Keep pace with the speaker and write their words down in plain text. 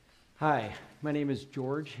Hi, my name is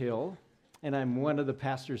George Hill, and I'm one of the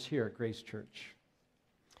pastors here at Grace Church.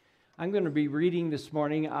 I'm going to be reading this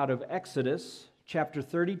morning out of Exodus chapter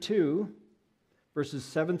 32, verses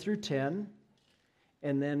 7 through 10,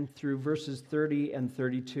 and then through verses 30 and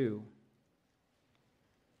 32.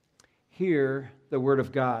 Hear the word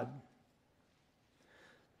of God.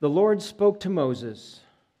 The Lord spoke to Moses,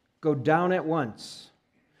 "Go down at once,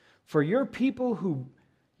 for your people who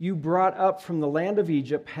you brought up from the land of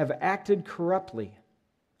Egypt have acted corruptly.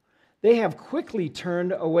 They have quickly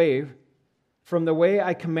turned away from the way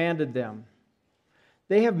I commanded them.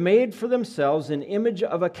 They have made for themselves an image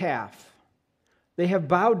of a calf. They have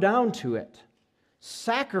bowed down to it,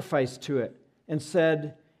 sacrificed to it, and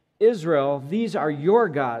said, 'Israel, these are your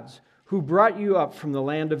gods who brought you up from the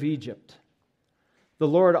land of Egypt.' The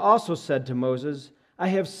Lord also said to Moses, 'I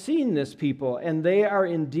have seen this people, and they are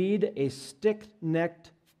indeed a stiff-necked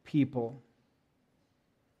people.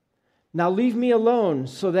 Now leave me alone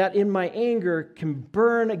so that in my anger can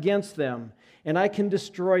burn against them and I can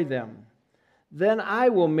destroy them. Then I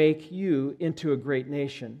will make you into a great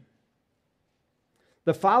nation.'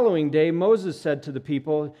 The following day Moses said to the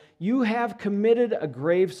people, 'You have committed a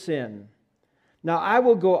grave sin. Now I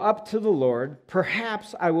will go up to the Lord.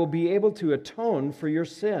 Perhaps I will be able to atone for your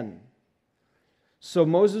sin.' So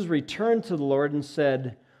Moses returned to the Lord and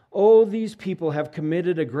said, 'Oh, these people have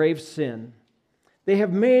committed a grave sin. They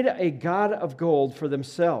have made a god of gold for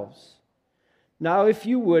themselves. Now if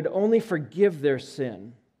you would only forgive their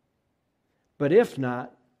sin, but if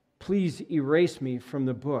not, please erase me from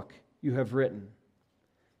the book you have written.'"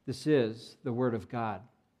 This is the word of God.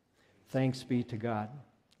 Thanks be to God.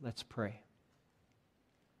 Let's pray.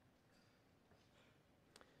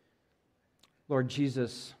 Lord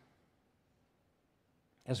Jesus,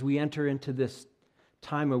 as we enter into this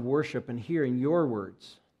time of worship and hearing your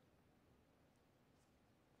words,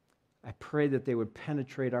 I pray that they would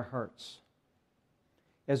penetrate our hearts.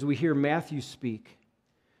 As we hear Pastor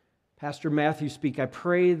Matthew speak, I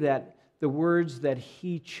pray that the words that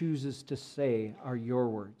he chooses to say are your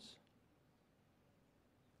words.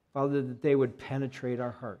 Father, that they would penetrate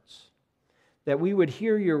our hearts, that we would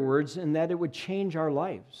hear your words and that it would change our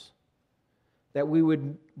lives, that we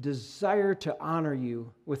would desire to honor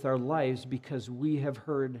you with our lives because we have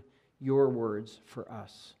heard your words for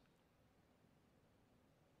us.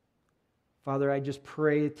 Father, I just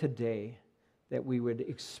pray today that we would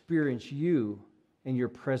experience you and your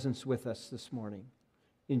presence with us this morning.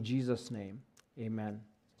 In Jesus' name, amen.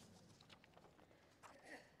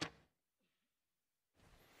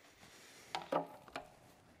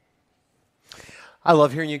 I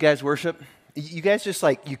love hearing you guys worship. You guys just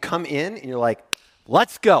you come in and you're like,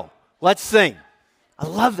 let's go, let's sing. I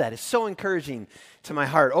love that. It's so encouraging to my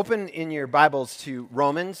heart. Open in your Bibles to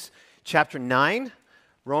Romans chapter 9.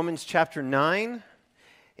 Romans chapter 9.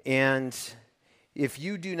 And if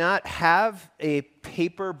you do not have a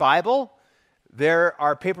paper Bible, there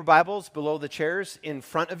are paper Bibles below the chairs in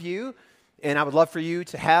front of you. And I would love for you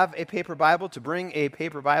to have a paper Bible, to bring a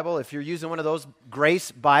paper Bible. If you're using one of those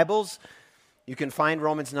Grace Bibles, you can find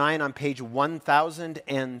Romans 9 on page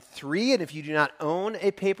 1003. And if you do not own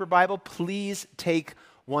a paper Bible, please take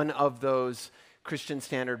one of those Christian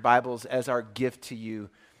Standard Bibles as our gift to you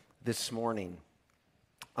this morning.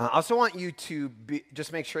 I also want you to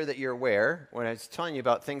just make sure that you're aware, when I was telling you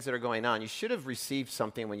about things that are going on, you should have received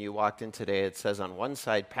something when you walked in today. It says on one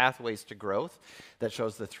side, Pathways to Growth, that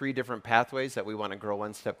shows the 3 different pathways that we want to grow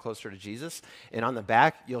one step closer to Jesus. And on the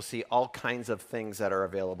back, you'll see all kinds of things that are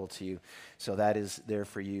available to you. So that is there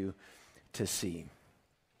for you to see.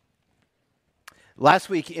 Last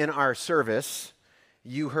week in our service,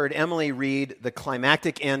 you heard Emily read the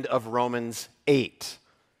climactic end of Romans 8.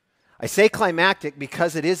 I say climactic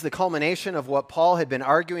because it is the culmination of what Paul had been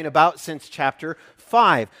arguing about since chapter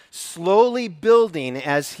 5, slowly building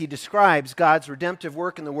as he describes God's redemptive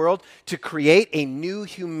work in the world to create a new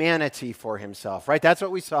humanity for himself, right? That's what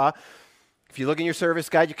we saw. If you look in your service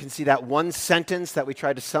guide, you can see that one sentence that we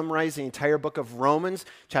tried to summarize the entire book of Romans,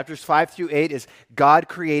 chapters 5 through 8, is God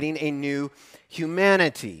creating a new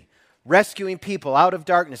humanity. Rescuing people out of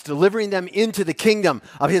darkness, delivering them into the kingdom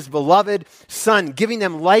of his beloved Son, giving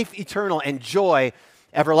them life eternal and joy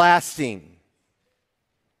everlasting.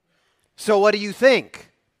 So what do you think?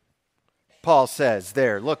 Paul says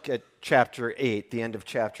there. Look at chapter 8, the end of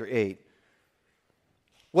chapter 8.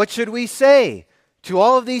 What should we say to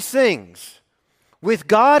all of these things? With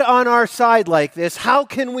God on our side like this, how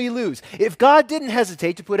can we lose? If God didn't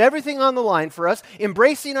hesitate to put everything on the line for us,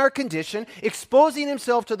 embracing our condition, exposing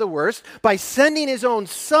himself to the worst by sending his own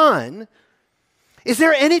Son, is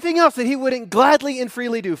there anything else that he wouldn't gladly and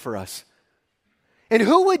freely do for us? And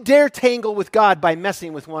who would dare tangle with God by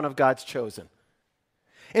messing with one of God's chosen?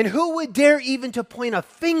 And who would dare even to point a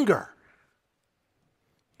finger?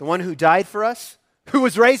 The one who died for us, who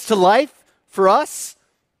was raised to life for us,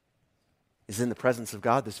 is in the presence of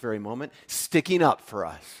God this very moment, sticking up for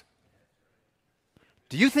us.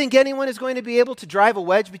 Do you think anyone is going to be able to drive a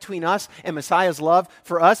wedge between us and Messiah's love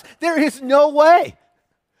for us? There is no way.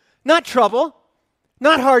 Not trouble,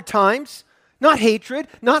 not hard times, not hatred,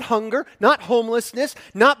 not hunger, not homelessness,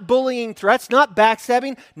 not bullying threats, not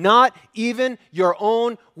backstabbing, not even your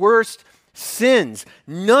own worst sins.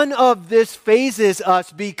 None of this phases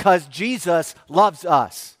us because Jesus loves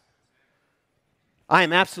us. I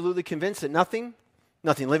am absolutely convinced that nothing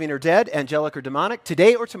living or dead, angelic or demonic,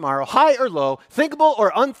 today or tomorrow, high or low, thinkable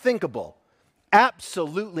or unthinkable,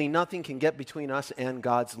 absolutely nothing can get between us and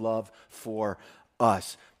God's love for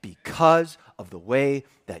us because of the way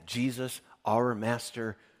that Jesus, our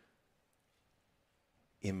Master,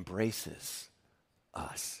 embraces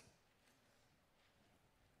us.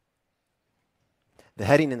 The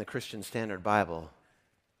heading in the Christian Standard Bible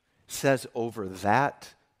says over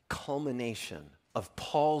that culmination of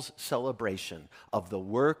Paul's celebration of the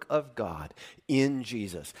work of God in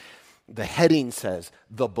Jesus, the heading says,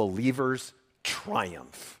 "The believer's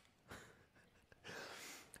triumph."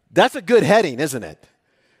 That's a good heading, isn't it?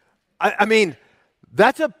 I mean,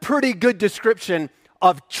 that's a pretty good description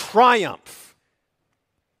of triumph.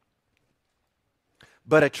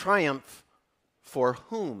 But a triumph for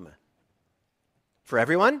whom? For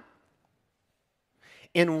everyone?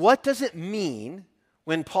 And what does it mean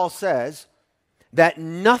when Paul says that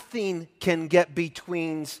nothing can get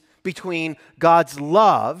between God's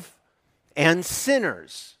love and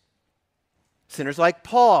sinners? Sinners like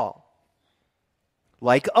Paul,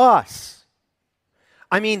 like us.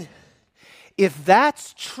 I mean, if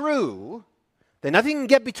that's true, that nothing can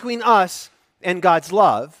get between us and God's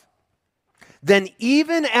love, then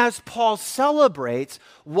even as Paul celebrates,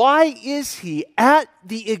 why is he at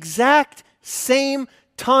the exact same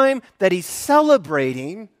time that he's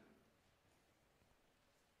celebrating,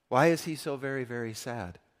 why is he so very, very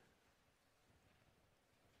sad?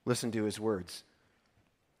 Listen to his words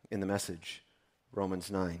in the Message,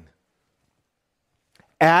 Romans 9.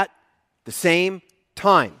 At the same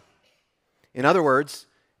time. In other words,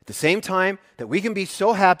 at the same time that we can be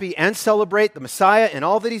so happy and celebrate the Messiah and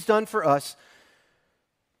all that he's done for us,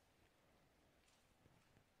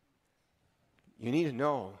 you need to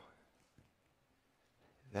know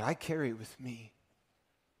that I carry with me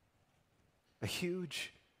a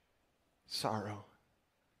huge sorrow.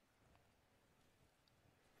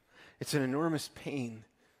 It's an enormous pain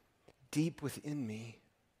deep within me,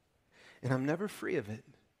 and I'm never free of it.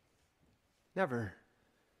 Never.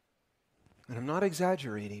 And I'm not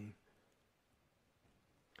exaggerating.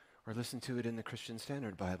 Or listen to it in the Christian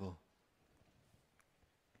Standard Bible.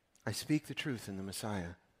 I speak the truth in the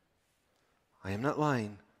Messiah. I am not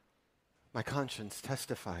lying. My conscience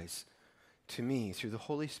testifies to me through the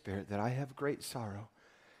Holy Spirit that I have great sorrow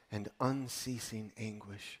and unceasing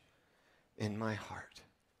anguish in my heart.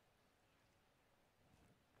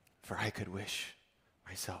 For I could wish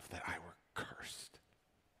myself that I were cursed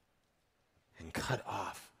and cut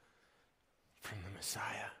off from the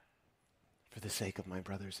Messiah for the sake of my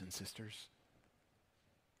brothers and sisters,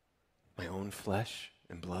 my own flesh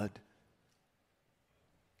and blood.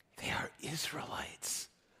 They are Israelites.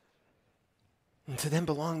 And to them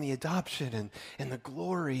belong the adoption and the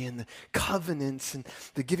glory and the covenants and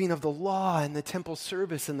the giving of the law and the temple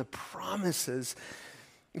service and the promises.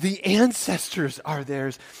 The ancestors are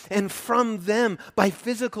theirs. And from them, by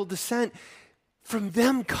physical descent, from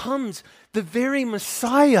them comes the very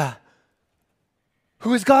Messiah,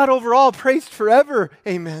 who is God over all, praised forever.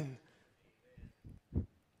 Amen.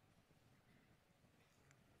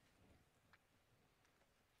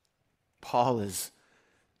 Paul is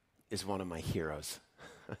one of my heroes.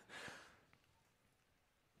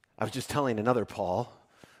 I was just telling another Paul,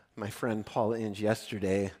 my friend Paul Inge,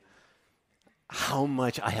 yesterday, how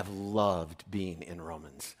much I have loved being in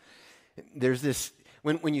Romans. There's this,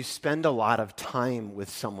 when you spend a lot of time with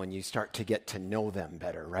someone, you start to get to know them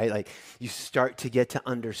better, right? Like you start to get to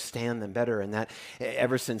understand them better. And that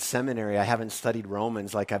ever since seminary, I haven't studied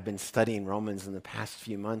Romans like I've been studying Romans in the past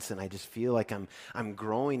few months. And I just feel like I'm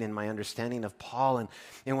growing in my understanding of Paul.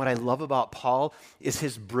 And what I love about Paul is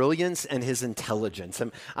his brilliance and his intelligence.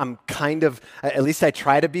 I'm kind of, at least I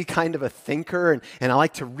try to be kind of a thinker, and I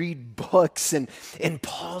like to read books. And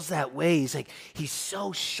Paul's that way. He's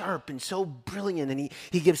so sharp and so brilliant. And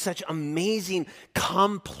he gives such amazing,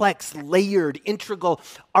 complex, layered, integral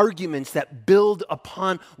arguments that build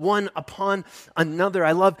upon one upon another.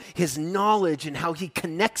 I love his knowledge and how he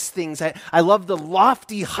connects things. I love the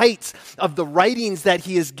lofty heights of the writings that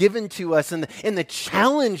he has given to us and the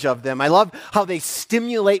challenge of them. I love how they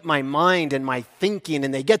stimulate my mind and my thinking,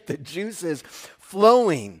 and they get the juices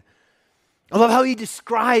flowing. I love how he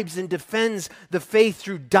describes and defends the faith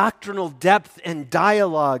through doctrinal depth and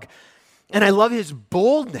dialogue. And I love his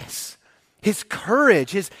boldness, his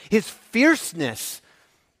courage, his fierceness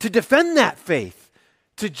to defend that faith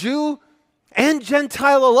to Jew and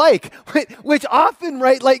Gentile alike, which often,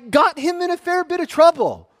 right, like got him in a fair bit of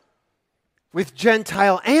trouble with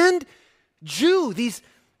Gentile and Jew, these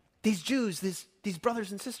Jews, these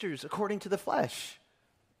brothers and sisters according to the flesh.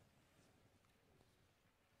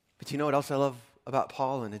 But you know what else I love about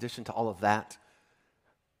Paul in addition to all of that?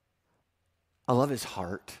 I love his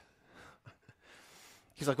heart.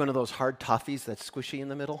 He's like one of those hard toffees that's squishy in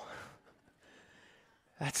the middle.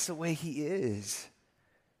 That's the way he is.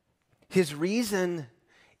 His reason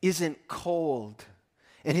isn't cold,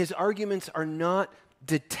 and his arguments are not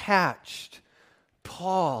detached.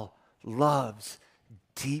 Paul loves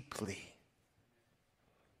deeply.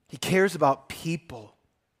 He cares about people.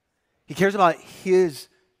 He cares about his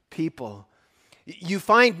people. You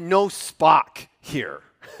find no Spock here,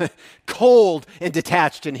 cold and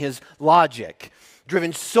detached in his logic,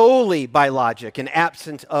 driven solely by logic and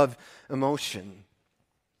absent of emotion.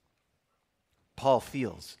 Paul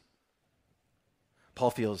feels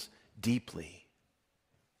deeply.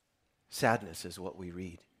 Sadness is what we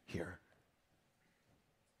read here.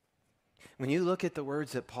 When you look at the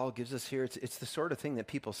words that Paul gives us here, it's the sort of thing that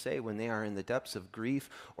people say when they are in the depths of grief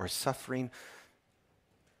or suffering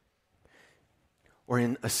or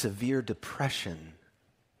in a severe depression.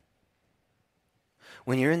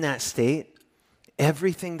 When you're in that state,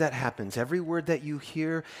 everything that happens, every word that you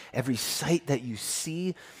hear, every sight that you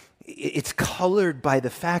see, it's colored by the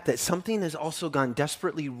fact that something has also gone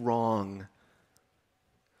desperately wrong.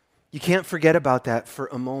 You can't forget about that for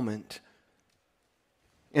a moment.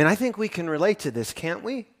 And I think we can relate to this, can't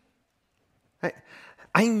we?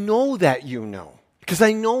 I know that you know. Because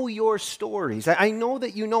I know your stories. I know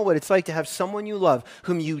that you know what it's like to have someone you love,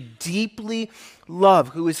 whom you deeply love,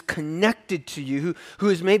 who is connected to you, who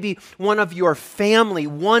is maybe one of your family,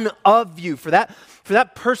 one of you. For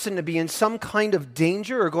that person to be in some kind of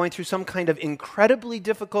danger or going through some kind of incredibly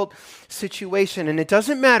difficult situation. And it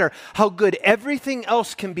doesn't matter how good everything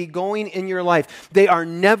else can be going in your life. They are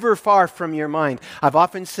never far from your mind. I've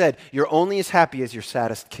often said, you're only as happy as your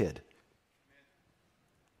saddest kid.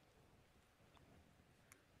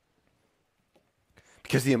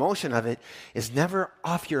 Because the emotion of it is never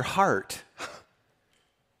off your heart.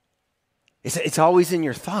 It's always in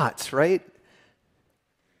your thoughts, right?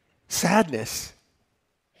 Sadness,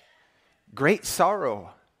 great sorrow,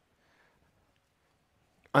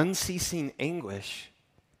 unceasing anguish,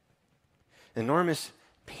 enormous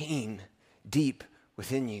pain deep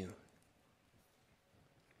within you.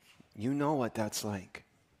 You know what that's like.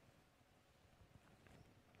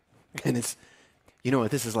 And you know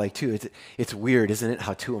what this is like too? It's weird, isn't it,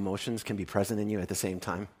 how two emotions can be present in you at the same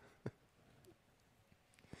time?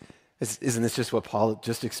 Isn't this just what Paul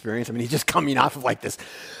just experienced? I mean, he's just coming off of like this,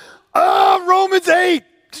 Romans 8,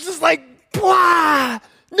 just like, blah,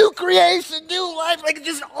 new creation, new life, like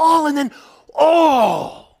just all, and then,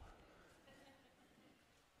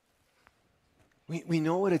 We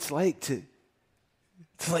know what it's like to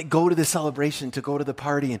like go to the celebration, to go to the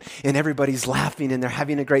party, and everybody's laughing and they're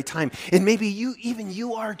having a great time. And maybe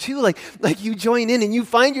you are too, like you join in and you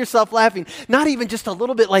find yourself laughing, not even just a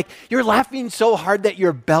little bit, like you're laughing so hard that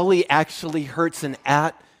your belly actually hurts, and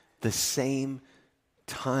at the same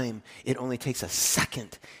time, it only takes a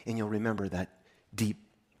second and you'll remember that deep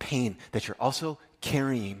pain that you're also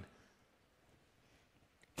carrying.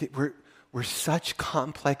 We're such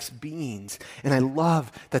complex beings, and I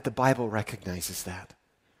love that the Bible recognizes that.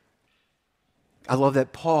 I love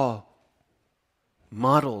that Paul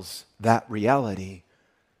models that reality,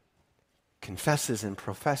 confesses and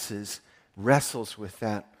professes, wrestles with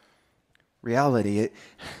that reality.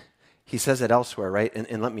 He says it elsewhere, right?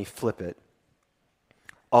 And let me flip it.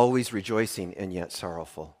 Always rejoicing and yet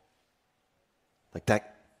sorrowful. Like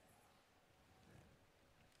that.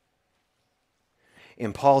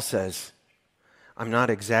 And Paul says, I'm not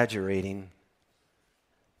exaggerating.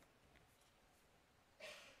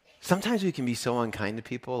 Sometimes we can be so unkind to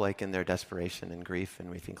people, like in their desperation and grief,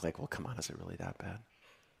 and we think like, well, come on, is it really that bad?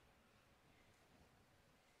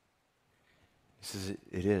 He says,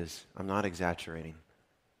 it is. I'm not exaggerating.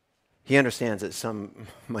 He understands that some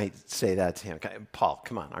might say that to him. Paul,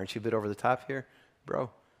 come on, aren't you a bit over the top here, bro?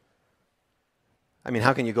 I mean,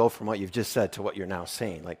 how can you go from what you've just said to what you're now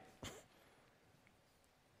saying?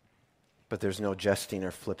 But there's no jesting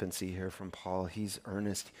or flippancy here from Paul. He's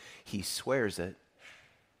earnest. He swears it.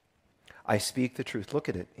 I speak the truth. Look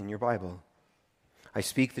at it in your Bible. I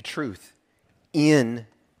speak the truth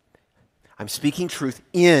I'm speaking truth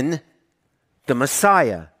in the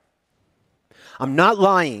Messiah. I'm not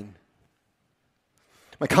lying.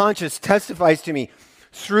 My conscience testifies to me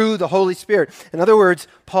through the Holy Spirit. In other words,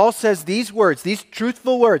 Paul says these words, these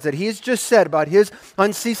truthful words that he has just said about his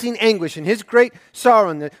unceasing anguish and his great sorrow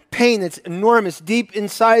and the pain that's enormous deep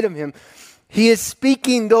inside of him. He is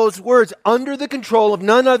speaking those words under the control of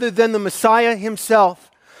none other than the Messiah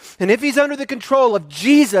himself. And if he's under the control of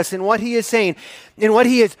Jesus in what he is saying, in what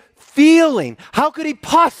he is feeling, how could he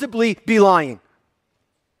possibly be lying?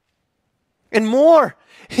 And more,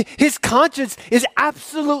 his conscience is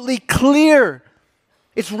absolutely clear.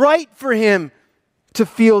 It's right for him to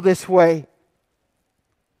feel this way.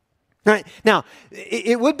 Right? Now,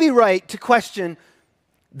 it would be right to question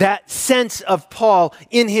that sense of Paul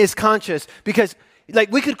in his conscience, because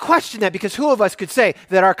we could question that, because who of us could say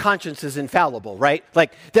that our conscience is infallible, right?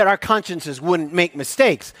 That our consciences wouldn't make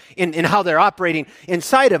mistakes in how they're operating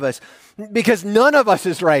inside of us, because none of us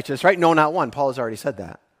is righteous, right? No, not one. Paul has already said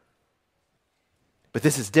that. But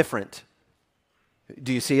this is different.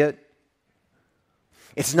 Do you see it?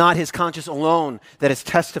 It's not his conscience alone that is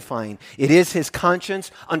testifying. It is his conscience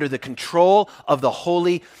under the control of the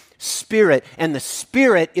Holy Spirit. And the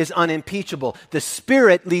Spirit is unimpeachable. The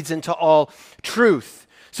Spirit leads into all truth.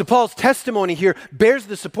 So Paul's testimony here bears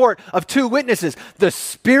the support of two witnesses, the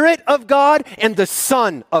Spirit of God and the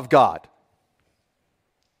Son of God.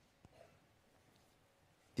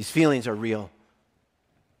 These feelings are real.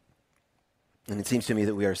 And it seems to me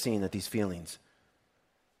that we are seeing that these feelings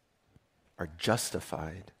are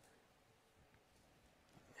justified.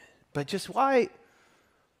 But just why,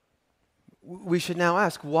 we should now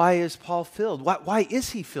ask, why is Paul filled? Why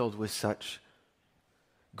is he filled with such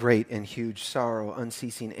great and huge sorrow,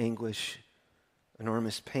 unceasing anguish,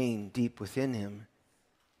 enormous pain deep within him?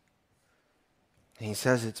 And he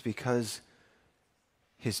says it's because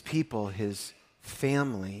his people, his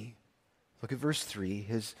family, look at verse 3,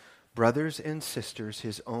 his brothers and sisters,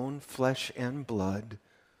 his own flesh and blood,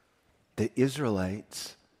 the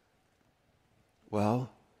Israelites,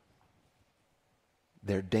 well,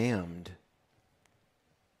 they're damned.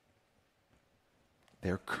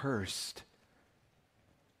 They're cursed.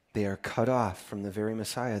 They are cut off from the very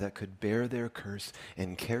Messiah that could bear their curse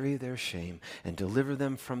and carry their shame and deliver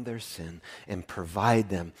them from their sin and provide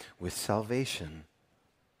them with salvation.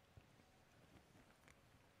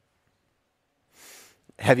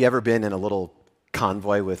 Have you ever been in a little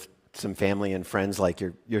convoy with some family and friends, like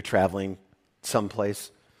you're traveling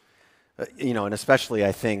someplace? And especially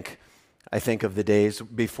I think of the days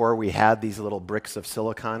before we had these little bricks of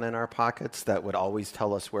silicon in our pockets that would always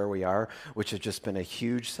tell us where we are, which has just been a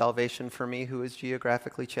huge salvation for me who is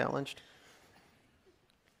geographically challenged.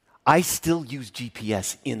 I still use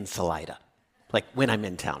GPS in Salida, when I'm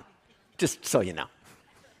in town, just so you know.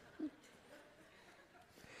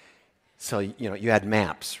 So, you had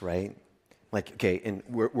maps, right? And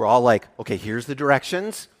we're all okay, here's the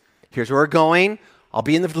directions. Here's where we're going. I'll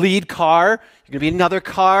be in the lead car. You're going to be in another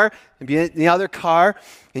car, and be in the other car.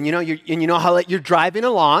 And you know how you're driving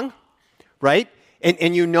along, right? And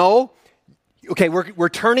okay, we're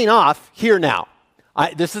turning off here now.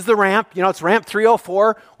 This is the ramp. It's ramp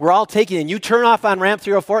 304. We're all taking it. And you turn off on ramp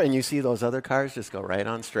 304, and you see those other cars just go right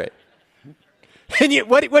on straight. And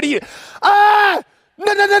what do you?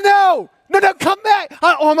 No, come back.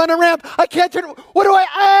 I'm on a ramp. I can't turn. What do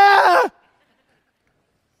I?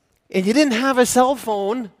 And you didn't have a cell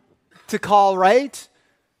phone to call, right?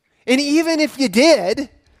 And even if you did,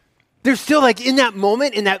 there's still in that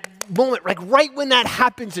moment, right when that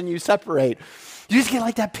happens and you separate, you just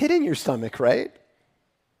get that pit in your stomach, right?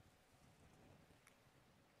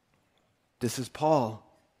 This is Paul.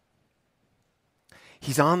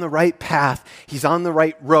 He's on the right path. He's on the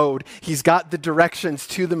right road. He's got the directions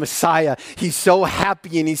to the Messiah. He's so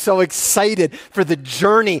happy and he's so excited for the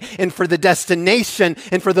journey and for the destination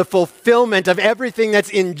and for the fulfillment of everything that's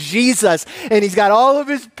in Jesus. And he's got all of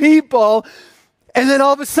his people. And then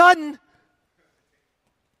all of a sudden,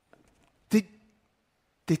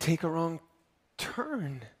 they take a wrong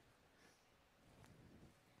turn.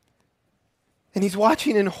 And he's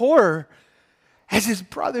watching in horror as his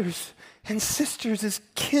brothers and sisters, as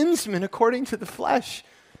kinsmen according to the flesh,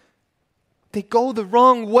 they go the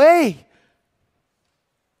wrong way.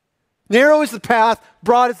 Narrow is the path,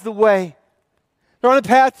 broad is the way. They're on a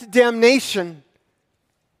path to damnation.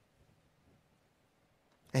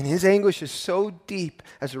 And his anguish is so deep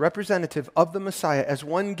as a representative of the Messiah, as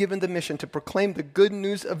one given the mission to proclaim the good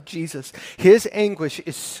news of Jesus. His anguish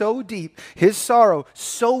is so deep, his sorrow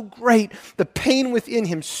so great, the pain within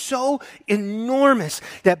him so enormous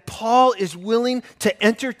that Paul is willing to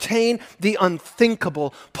entertain the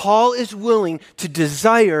unthinkable. Paul is willing to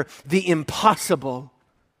desire the impossible.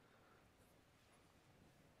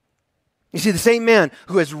 You see, the same man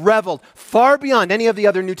who has reveled far beyond any of the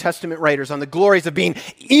other New Testament writers on the glories of being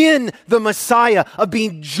in the Messiah, of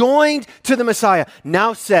being joined to the Messiah,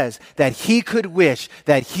 now says that he could wish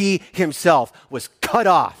that he himself was cut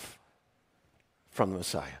off from the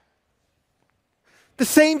Messiah. The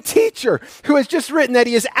same teacher who has just written that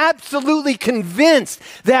he is absolutely convinced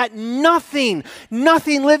that nothing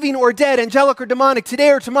living or dead, angelic or demonic, today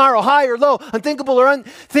or tomorrow, high or low, unthinkable or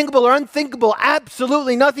unthinkable,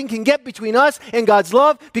 absolutely nothing can get between us and God's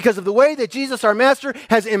love because of the way that Jesus, our Master,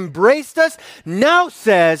 has embraced us, now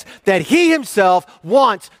says that he himself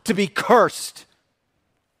wants to be cursed.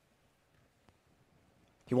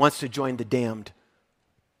 He wants to join the damned.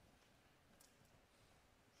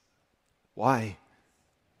 Why?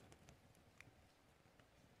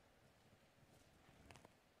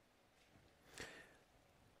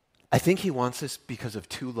 I think he wants this because of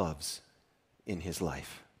two loves in his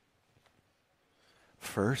life.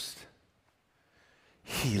 First,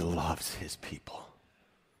 he loves his people.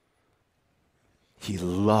 He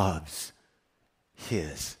loves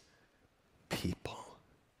his people.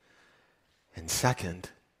 And second,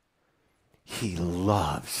 he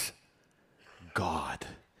loves God.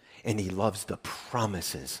 And he loves the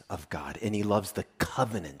promises of God. And he loves the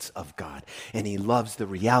covenants of God. And he loves the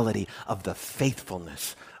reality of the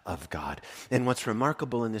faithfulness of God. And what's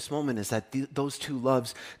remarkable in this moment is that those two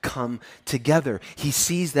loves come together. He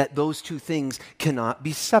sees that those two things cannot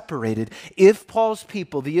be separated. If Paul's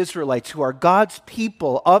people, the Israelites, who are God's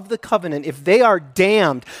people of the covenant, if they are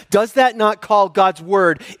damned, does that not call God's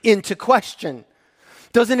word into question?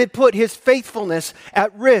 Doesn't it put his faithfulness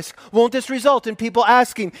at risk? Won't this result in people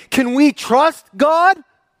asking, can we trust God?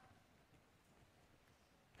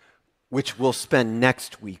 Which we'll spend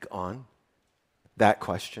next week on that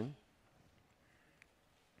question.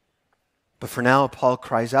 But for now, Paul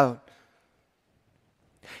cries out,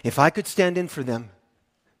 if I could stand in for them,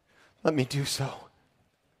 let me do so.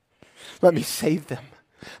 Let me save them.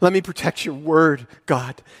 Let me protect your word,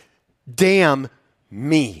 God. Damn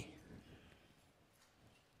me.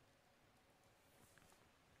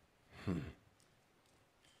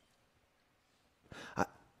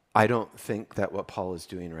 I don't think that what Paul is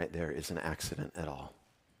doing right there is an accident at all.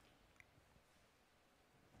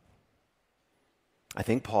 I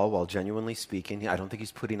think Paul, while genuinely speaking, I don't think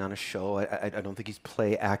he's putting on a show. I don't think he's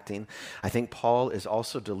play acting. I think Paul is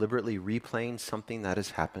also deliberately replaying something that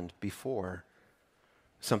has happened before,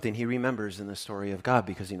 something he remembers in the story of God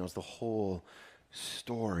because he knows the whole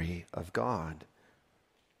story of God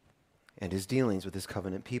and his dealings with his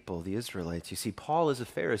covenant people, the Israelites. You see, Paul is a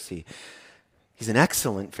Pharisee. He's an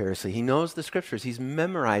excellent Pharisee. He knows the scriptures. He's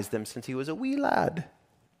memorized them since he was a wee lad.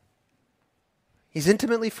 He's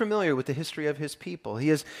intimately familiar with the history of his people. He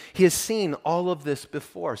has seen all of this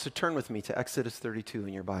before. So turn with me to Exodus 32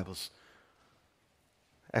 in your Bibles.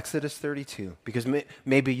 Exodus 32, because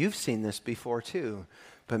maybe you've seen this before too,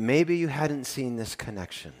 but maybe you hadn't seen this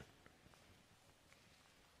connection.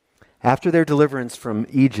 After their deliverance from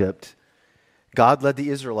Egypt, God led the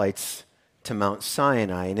Israelites to Mount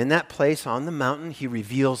Sinai. And in that place on the mountain, he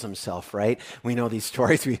reveals himself, right? We know these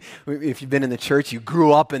stories. If you've been in the church, you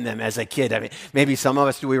grew up in them as a kid. I mean, maybe some of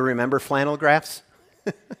us, do we remember flannel graphs?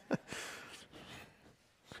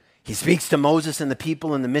 He speaks to Moses and the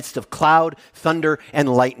people in the midst of cloud, thunder, and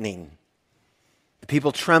lightning. The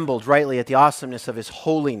people trembled rightly at the awesomeness of his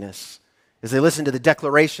holiness as they listened to the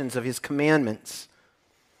declarations of his commandments.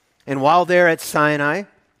 And while they're at Sinai,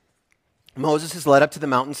 Moses is led up to the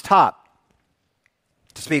mountain's top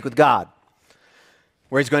to speak with God,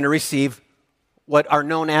 where he's going to receive what are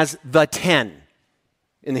known as the 10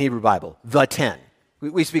 in the Hebrew Bible, the 10.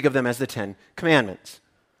 We speak of them as the 10 commandments.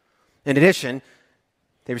 In addition,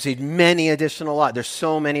 they received many additional laws. There's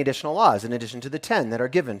so many additional laws in addition to the 10 that are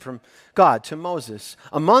given from God to Moses.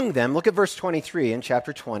 Among them, look at verse 23 in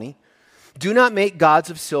chapter 20. Do not make gods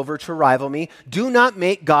of silver to rival me. Do not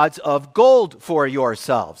make gods of gold for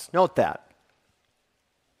yourselves. Note that.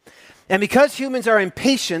 And because humans are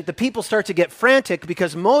impatient, the people start to get frantic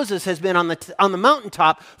because Moses has been on the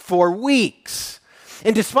mountaintop for weeks.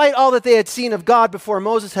 And despite all that they had seen of God before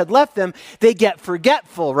Moses had left them, they get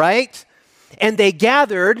forgetful, right? And they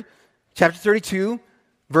gathered Chapter 32,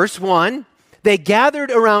 verse 1. They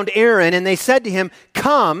gathered around Aaron and they said to him,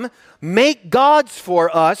 "Come, make gods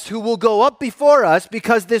for us who will go up before us,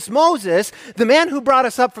 because this Moses, the man who brought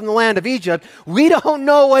us up from the land of Egypt, we don't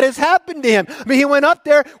know what has happened to him." I mean, he went up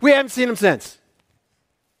there, we haven't seen him since.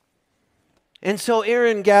 And so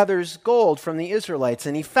Aaron gathers gold from the Israelites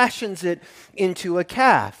and he fashions it into a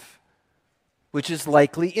calf, which is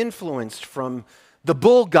likely influenced from the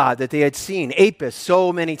bull god that they had seen, Apis,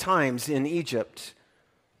 so many times in Egypt.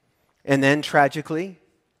 And then, tragically,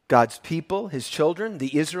 God's people, his children,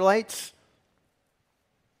 the Israelites,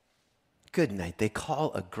 good night, they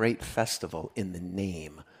call a great festival in the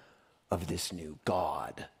name of this new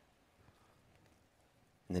god,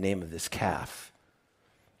 in the name of this calf.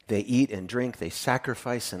 They eat and drink, they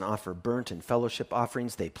sacrifice and offer burnt and fellowship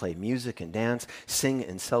offerings, they play music and dance, sing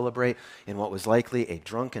and celebrate in what was likely a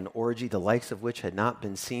drunken orgy, the likes of which had not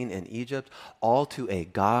been seen in Egypt, all to a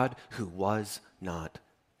God who was not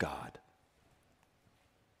God.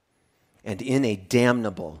 And in a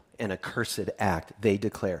damnable and accursed act, they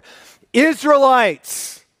declare,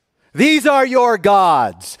 "Israelites, these are your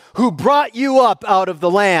gods who brought you up out of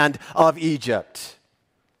the land of Egypt."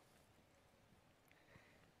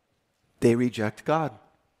 They reject God.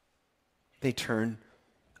 They turn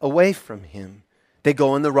away from him. They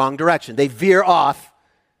go in the wrong direction. They veer off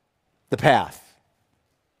the path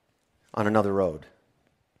on another road.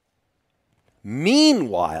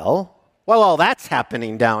 Meanwhile, while all that's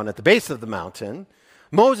happening down at the base of the mountain,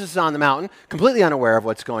 Moses is on the mountain, completely unaware of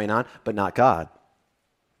what's going on, but not God.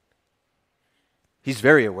 He's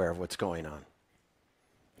very aware of what's going on,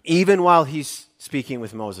 even while he's speaking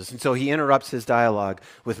with Moses. And so he interrupts his dialogue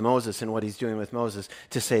with Moses and what he's doing with Moses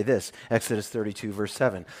to say this, Exodus 32, verse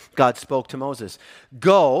 7. God spoke to Moses,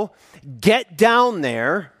 "Go, get down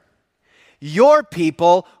there, your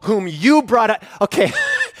people whom you brought up." Okay,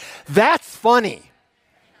 that's funny.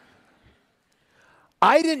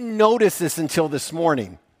 I didn't notice this until this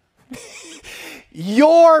morning.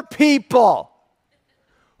 Your people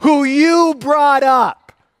who you brought up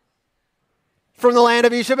from the land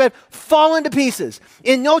of Egypt have fallen to pieces.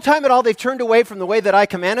 In no time at all, they've turned away from the way that I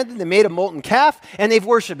commanded them. They made a molten calf and they've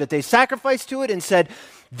worshipped it. They sacrificed to it and said,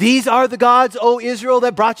 "These are the gods, O Israel,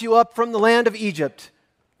 that brought you up from the land of Egypt."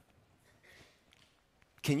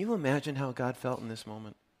 Can you imagine how God felt in this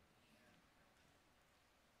moment?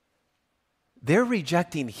 They're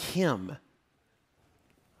rejecting him.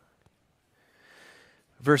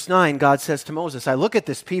 Verse 9, God says to Moses, "I look at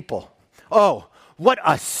this people. Oh, what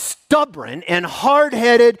a stubborn and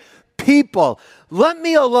hard-headed people. Let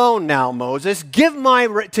me alone now, Moses. Give my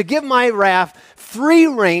wrath free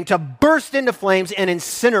rein to burst into flames and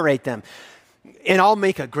incinerate them. And I'll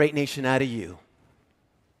make a great nation out of you."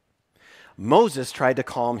 Moses tried to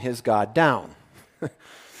calm his God down.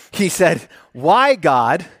 He said, "Why,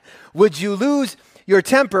 God, would you lose your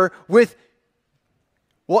temper with,"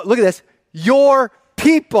 well, look at this, "your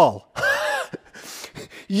people?"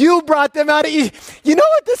 You brought them out of Egypt. You know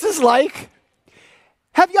what this is like?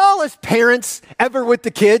 Have y'all as parents ever with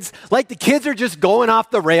the kids, like the kids are just going off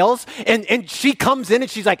the rails and she comes in and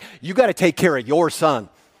she's like, "You got to take care of your son."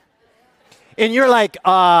 And you're like,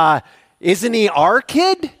 "Isn't he our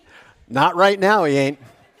kid?" "Not right now, he ain't.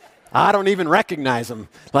 I don't even recognize him."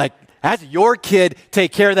 Like, "That's your kid,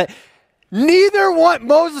 take care of that." Neither one,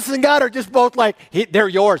 Moses and God are just both like, "They're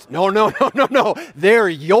yours." No, they're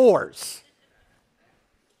yours.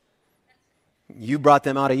 You brought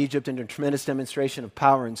them out of Egypt in a tremendous demonstration of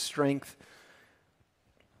power and strength.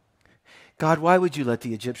 God, why would you let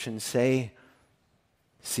the Egyptians say,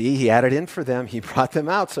 "See, he had it in for them. He brought them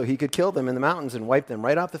out so he could kill them in the mountains and wipe them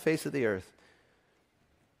right off the face of the earth"?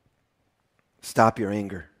 Stop your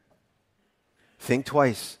anger. Think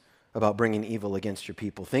twice about bringing evil against your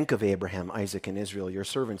people. Think of Abraham, Isaac, and Israel, your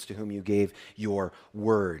servants to whom you gave your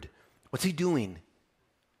word. What's he doing?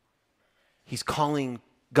 He's calling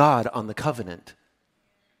God on the covenant.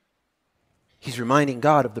 He's reminding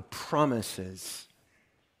God of the promises.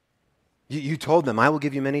 You told them, "I will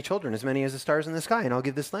give you many children, as many as the stars in the sky, and I'll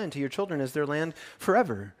give this land to your children as their land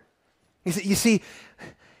forever." You see,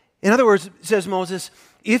 in other words, says Moses,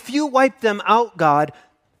 if you wipe them out, God,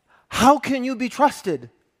 how can you be trusted?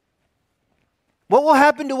 What will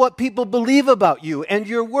happen to what people believe about you and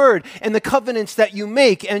your word and the covenants that you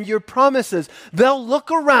make and your promises? They'll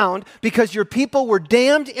look around because your people were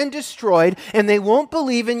damned and destroyed and they won't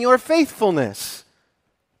believe in your faithfulness.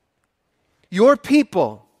 Your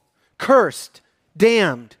people, cursed,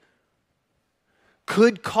 damned,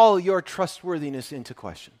 could call your trustworthiness into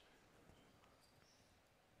question.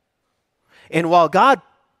 And while God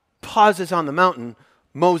pauses on the mountain,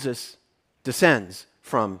 Moses descends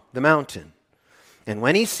from the mountain. And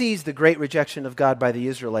when he sees the great rejection of God by the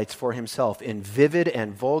Israelites for himself in vivid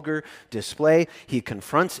and vulgar display, he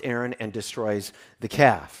confronts Aaron and destroys the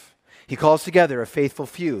calf. He calls together a faithful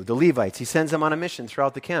few, the Levites. He sends them on a mission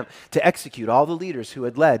throughout the camp to execute all the leaders who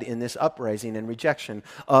had led in this uprising and rejection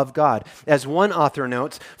of God. As one author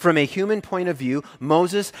notes, from a human point of view,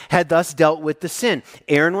 Moses had thus dealt with the sin.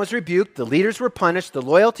 Aaron was rebuked, the leaders were punished, the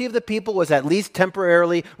loyalty of the people was at least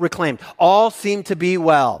temporarily reclaimed. All seemed to be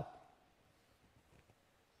well.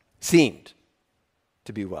 Seemed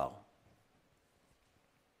to be well.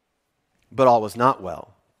 But all was not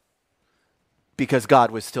well, because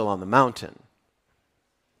God was still on the mountain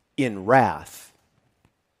in wrath.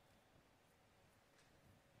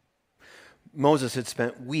 Moses had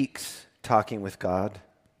spent weeks talking with God.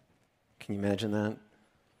 Can you imagine that?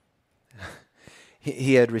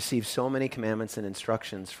 He had received so many commandments and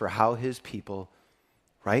instructions for how his people,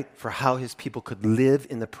 right? For how his people could live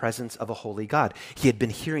in the presence of a holy God. He had been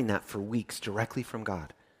hearing that for weeks directly from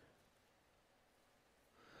God.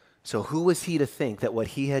 So who was he to think that what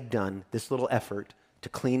he had done, this little effort to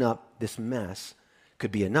clean up this mess,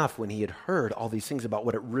 could be enough when he had heard all these things about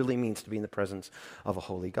what it really means to be in the presence of a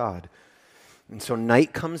holy God? And so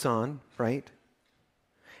night comes on, right?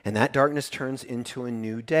 And that darkness turns into a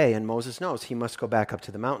new day, and Moses knows he must go back up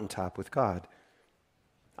to the mountaintop with God.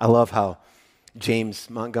 I love how James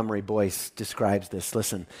Montgomery Boyce describes this.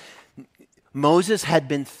 Listen, Moses had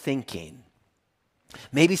been thinking,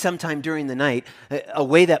 maybe sometime during the night, a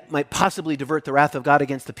way that might possibly divert the wrath of God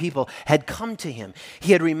against the people had come to him.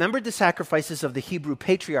 He had remembered the sacrifices of the Hebrew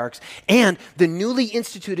patriarchs and the newly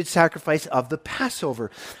instituted sacrifice of the Passover.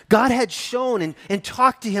 God had shown and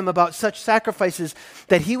talked to him about such sacrifices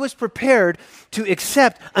that he was prepared to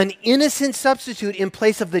accept an innocent substitute in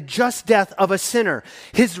place of the just death of a sinner.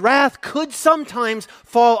 His wrath could sometimes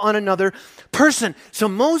fall on another person. So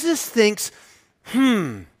Moses thinks,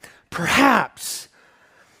 perhaps.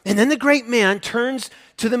 And then the great man turns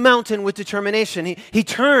to the mountain with determination. He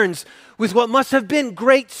turns with what must have been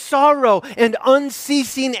great sorrow and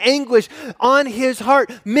unceasing anguish on his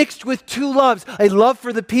heart, mixed with two loves, a love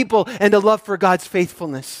for the people and a love for God's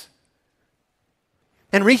faithfulness.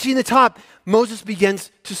 And reaching the top, Moses begins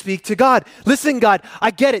to speak to God. Listen, God, I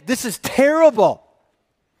get it. This is terrible.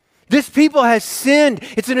 This people has sinned.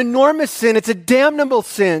 It's an enormous sin. It's a damnable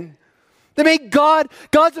sin. They made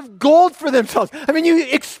gods of gold for themselves. I mean, you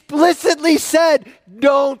explicitly said,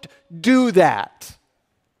 don't do that.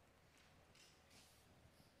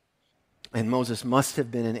 And Moses must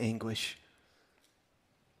have been in anguish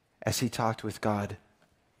as he talked with God.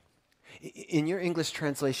 In your English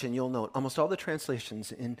translation, you'll note almost all the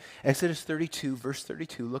translations in Exodus 32, verse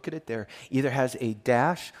 32, look at it there, either has a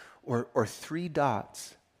dash or three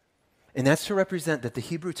dots. And that's to represent that the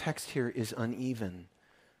Hebrew text here is uneven.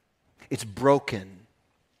 It's broken,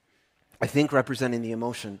 I think representing the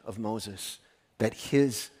emotion of Moses, that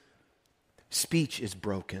his speech is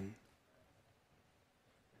broken.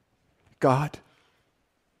 God,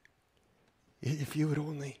 if you would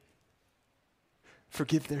only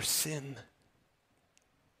forgive their sin.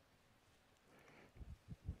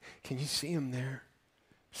 Can you see him there,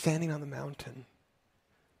 standing on the mountain,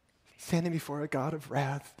 standing before a God of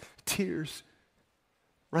wrath, tears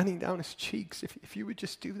running down his cheeks, if you would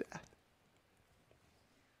just do that.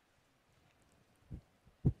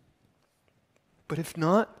 But if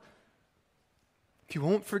not, if you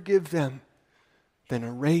won't forgive them, then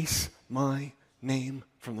erase my name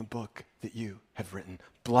from the book that you have written.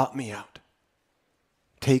 Blot me out.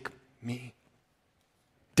 Take me.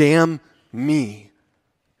 Damn me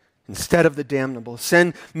instead of the damnable.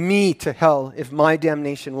 Send me to hell if my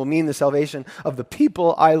damnation will mean the salvation of the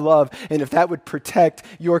people I love, and if that would protect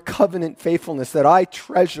your covenant faithfulness that I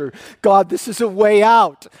treasure. God, this is a way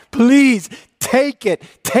out. Please take it.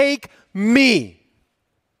 Take me.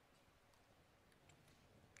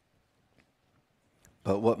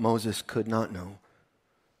 But what Moses could not know,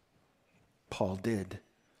 Paul did.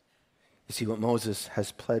 You see, what Moses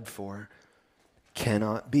has pled for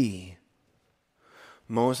cannot be.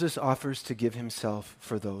 Moses offers to give himself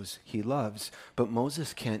for those he loves, but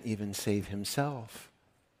Moses can't even save himself,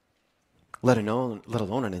 let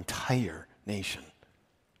alone an entire nation.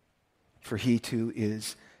 For he too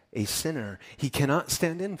is a sinner. He cannot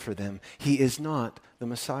stand in for them. He is not the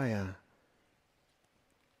Messiah.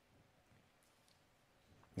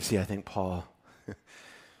 You see, I think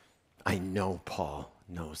I know Paul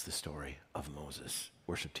knows the story of Moses.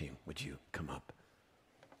 Worship team, would you come up?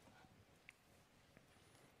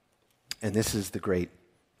 And this is the great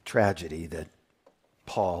tragedy that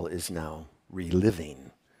Paul is now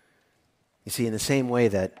reliving. You see, in the same way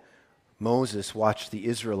that Moses watched the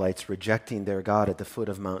Israelites rejecting their God at the foot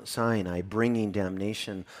of Mount Sinai, bringing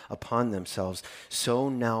damnation upon themselves. So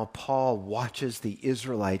now Paul watches the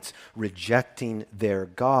Israelites rejecting their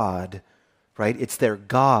God, right? It's their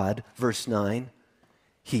God, verse 9.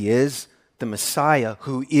 He is the Messiah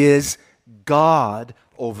who is God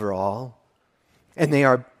over all. And they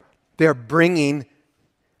are bringing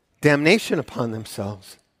damnation upon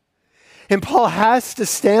themselves. And Paul has to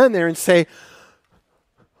stand there and say,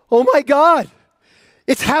 oh my God,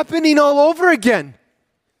 it's happening all over again.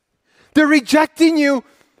 They're rejecting you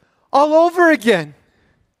all over again.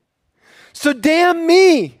 So damn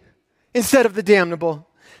me instead of the damnable.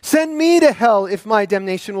 Send me to hell if my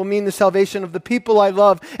damnation will mean the salvation of the people I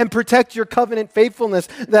love and protect your covenant faithfulness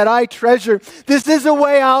that I treasure. This is a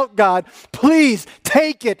way out, God. Please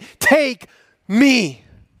take it. Take me.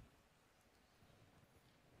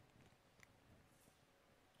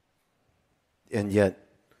 And yet,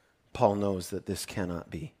 Paul knows that this cannot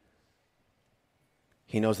be.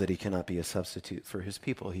 He knows that he cannot be a substitute for his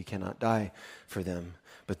people. He cannot die for them.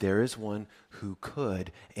 But there is one who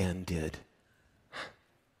could and did.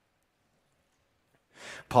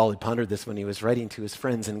 Paul had pondered this when he was writing to his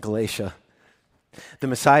friends in Galatia. The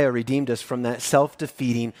Messiah redeemed us from that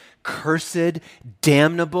self-defeating, cursed,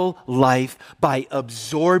 damnable life by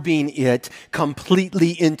absorbing it completely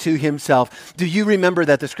into himself. Do you remember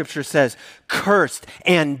that the scripture says, cursed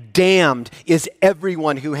and damned is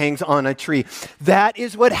everyone who hangs on a tree? That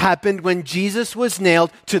is what happened when Jesus was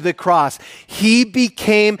nailed to the cross. He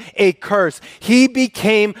became a curse. He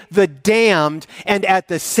became the damned and at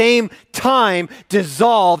the same time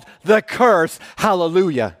dissolved the curse.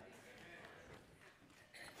 Hallelujah.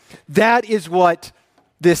 That is what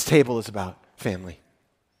this table is about, family.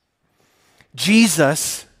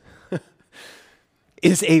 Jesus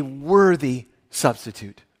is a worthy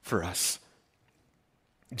substitute for us.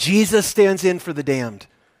 Jesus stands in for the damned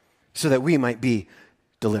so that we might be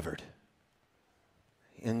delivered.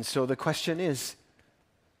 And so the question is,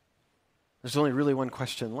 there's only really one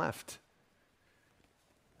question left.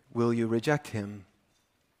 Will you reject him?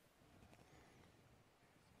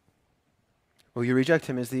 Will you reject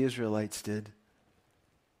him as the Israelites did?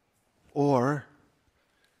 Or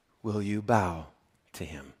will you bow to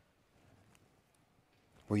him?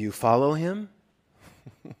 Will you follow him?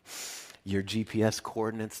 Your GPS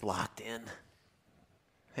coordinates locked in.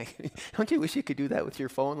 Don't you wish you could do that with your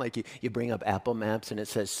phone? Like you bring up Apple Maps and it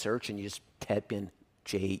says search and you just type in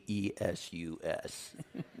Jesus.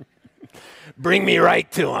 Bring me right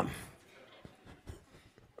to him.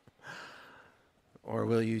 Or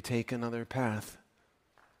will you take another path,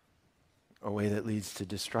 a way that leads to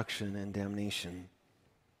destruction and damnation?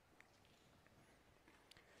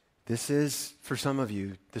 This is, for some of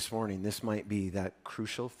you this morning, this might be that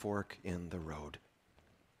crucial fork in the road.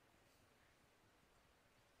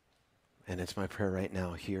 And it's my prayer right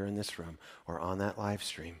now, here in this room or on that live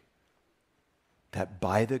stream, that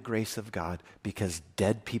by the grace of God, because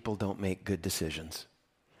dead people don't make good decisions.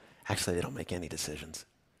 Actually, they don't make any decisions.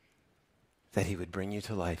 That he would bring you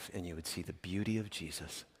to life and you would see the beauty of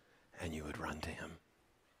Jesus and you would run to him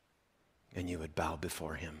and you would bow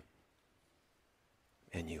before him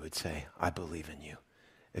and you would say, I believe in you.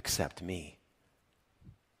 Accept me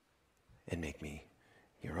and make me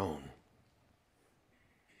your own.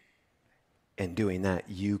 And doing that,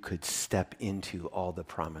 you could step into all the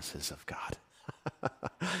promises of God.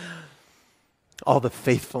 All the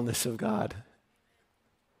faithfulness of God.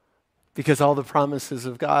 Because all the promises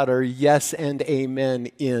of God are yes and amen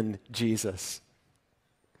in Jesus.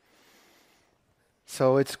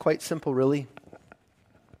 So it's quite simple, really.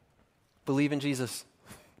 Believe in Jesus.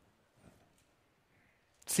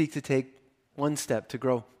 Seek to take one step to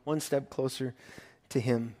grow, one step closer to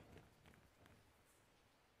him.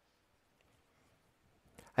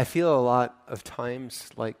 I feel a lot of times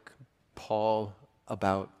like Paul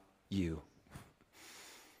about you.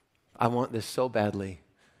 I want this so badly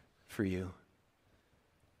for you.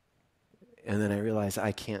 And then I realize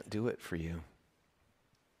I can't do it for you.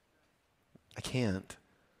 I can't.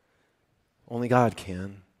 Only God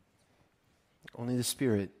can. Only the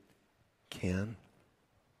Spirit can.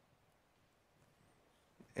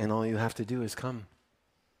 And all you have to do is come.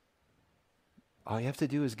 All you have to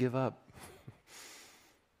do is give up.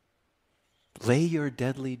 Lay your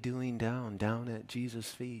deadly doing down at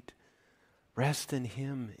Jesus' feet. Rest in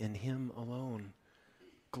him alone.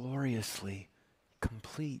 Gloriously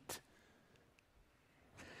complete.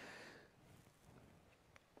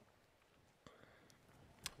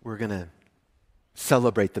 We're going to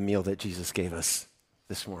celebrate the meal that Jesus gave us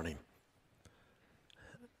this morning.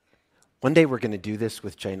 One day we're going to do this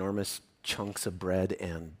with ginormous chunks of bread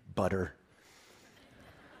and butter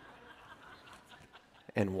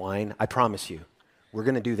and wine. I promise you, we're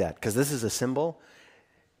going to do that because this is a symbol.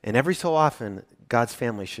 And every so often, God's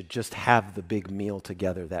family should just have the big meal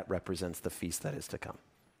together that represents the feast that is to come.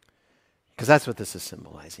 Because that's what this is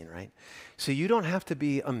symbolizing, right? So you don't have to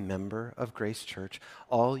be a member of Grace Church.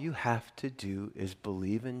 All you have to do is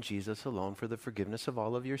believe in Jesus alone for the forgiveness of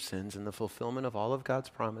all of your sins and the fulfillment of all of God's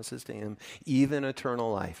promises to him, even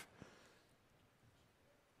eternal life.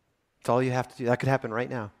 It's all you have to do. That could happen right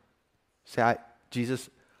now. Say, Jesus,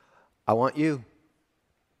 I want you.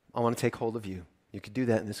 I want to take hold of you. You could do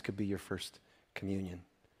that, and this could be your first communion.